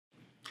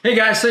Hey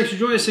guys, thanks for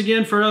joining us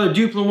again for another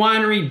Duplin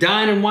Winery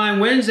Dine Wine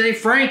Wednesday.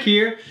 Frank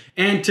here,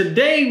 and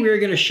today we're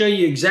going to show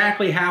you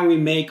exactly how we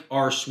make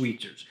our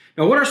sweeteners.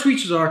 Now what our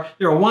sweeteners are,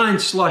 they're a wine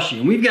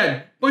slushie, and we've got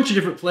a bunch of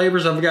different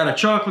flavors. I've got a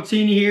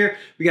chocolatini here,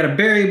 we got a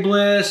berry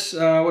bliss,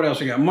 what else?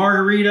 We got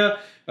margarita,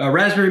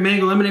 raspberry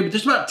mango lemonade, but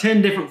there's about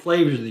 10 different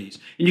flavors of these.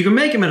 And you can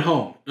make them at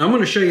home, and I'm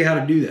going to show you how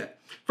to do that.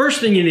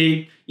 First thing you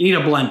need a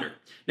blender.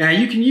 Now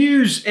you can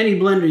use any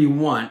blender you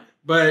want,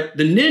 but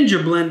the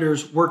Ninja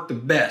blenders work the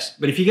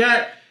best. But if you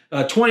got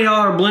a $20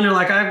 blender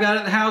like I've got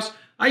at the house,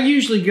 I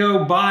usually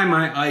go buy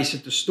my ice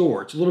at the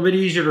store. It's a little bit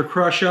easier to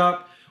crush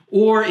up.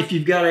 Or if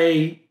you've got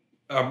a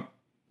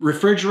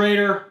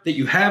refrigerator that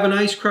you have an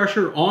ice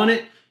crusher on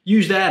it,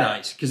 use that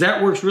ice, because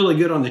that works really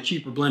good on the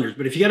cheaper blenders.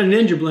 But if you got a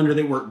Ninja blender,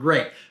 they work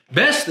great.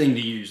 Best thing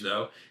to use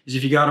though is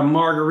if you got a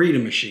margarita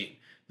machine.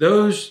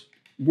 Those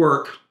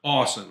work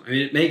awesome. I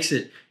mean, it makes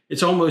it,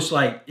 it's almost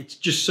like it's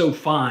just so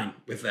fine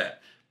with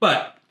that.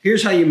 But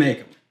here's how you make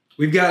them.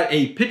 We've got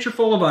a pitcher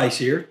full of ice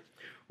here.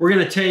 We're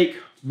going to take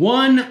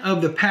one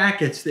of the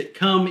packets that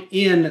come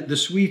in the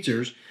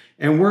sweeteners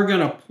and we're going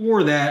to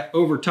pour that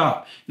over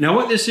top. Now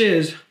what this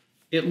is,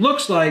 it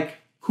looks like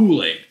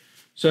Kool-Aid.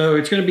 So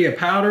it's going to be a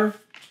powder.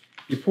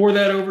 You pour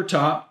that over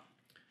top.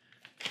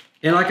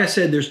 And like I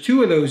said, there's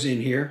two of those in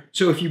here.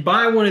 So if you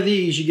buy one of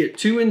these, you get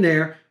two in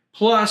there,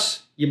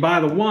 plus you buy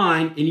the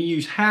wine and you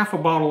use half a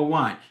bottle of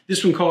wine.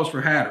 This one calls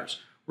for Hatter's.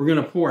 We're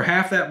going to pour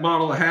half that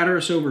bottle of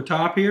Hatter's over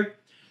top here.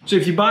 So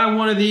if you buy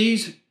one of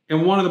these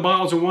and one of the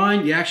bottles of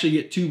wine, you actually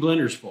get two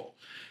blenders full.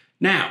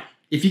 Now,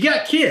 if you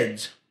got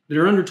kids that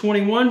are under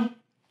 21,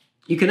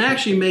 you can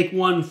actually make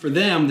one for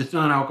them that's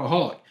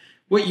non-alcoholic.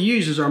 What you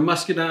use is our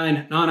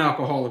Muscadine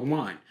non-alcoholic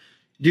wine.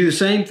 Do the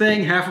same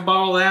thing, half a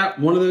bottle of that,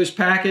 one of those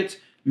packets,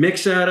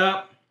 mix that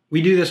up.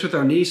 We do this with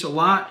our niece a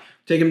lot.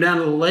 Take them down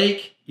to the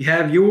lake. You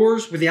have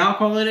yours with the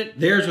alcohol in it,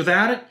 theirs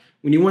without it.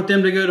 When you want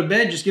them to go to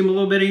bed, just give them a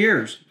little bit of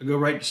yours. They'll go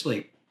right to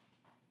sleep.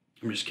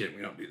 I'm just kidding,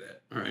 we don't do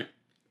that, all right?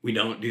 We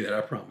don't do that,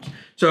 I promise.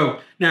 So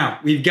now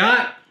we've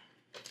got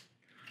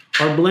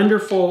our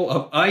blender full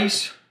of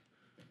ice,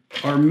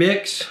 our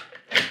mix,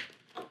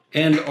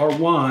 and our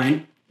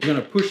wine. We're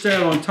gonna push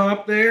that on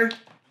top there,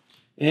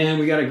 and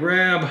we gotta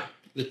grab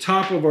the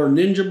top of our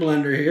Ninja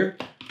blender here.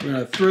 We're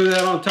gonna throw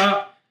that on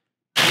top,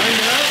 blend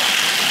it up.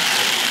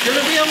 It's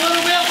gonna be a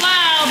little bit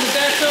loud, but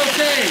that's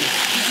okay.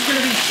 This is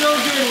gonna be so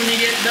good when you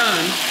get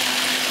done.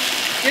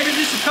 Give it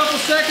just a couple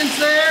seconds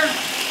there.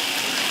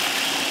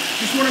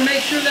 Just want to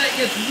make sure that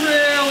gets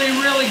really,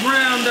 really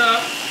ground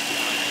up.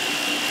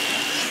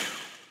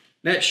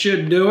 That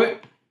should do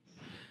it.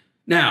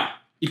 Now,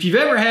 if you've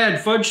ever had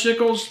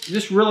fudgesicles,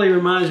 this really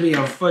reminds me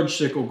of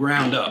fudgesicle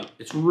ground up.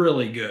 It's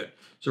really good.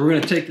 So we're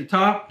going to take the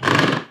top,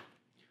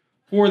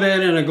 pour that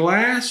in a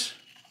glass.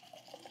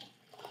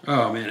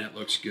 Oh man, that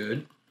looks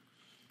good.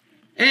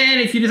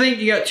 And if you think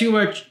you got too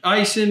much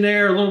ice in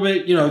there, a little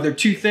bit, they're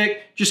too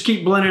thick, just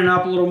keep blending it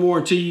up a little more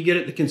until you get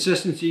it the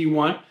consistency you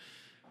want.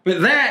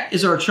 But that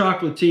is our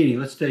chocolatini.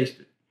 Let's taste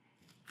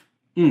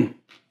it.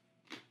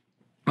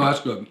 Oh,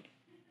 that's good.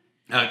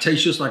 It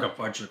tastes just like a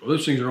fudgesicle.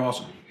 Those things are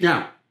awesome.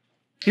 Now,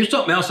 here's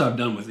something else I've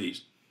done with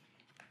these.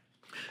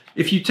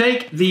 If you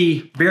take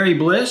the berry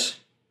bliss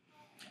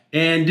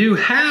and do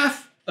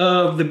half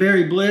of the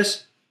berry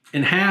bliss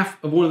and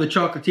half of one of the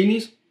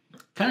chocolatinis,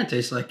 kind of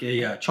tastes like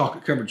a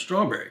chocolate-covered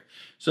strawberry.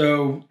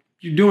 So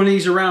if you're doing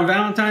these around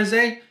Valentine's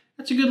Day,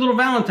 that's a good little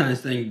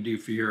Valentine's thing to do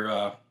for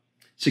your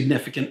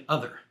significant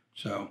other.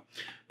 So,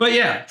 but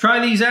yeah, try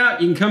these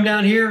out. You can come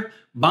down here,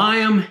 buy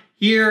them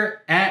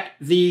here at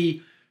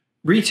the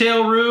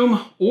retail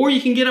room, or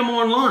you can get them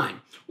online.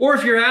 Or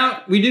if you're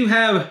out, we do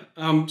have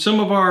some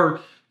of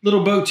our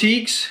little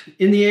boutiques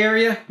in the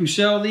area who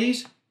sell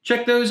these.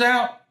 Check those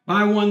out,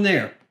 buy one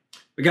there.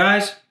 But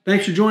guys,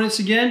 thanks for joining us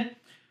again.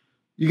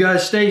 You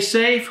guys stay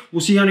safe.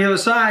 We'll see you on the other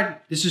side.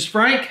 This is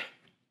Frank,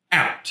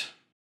 out.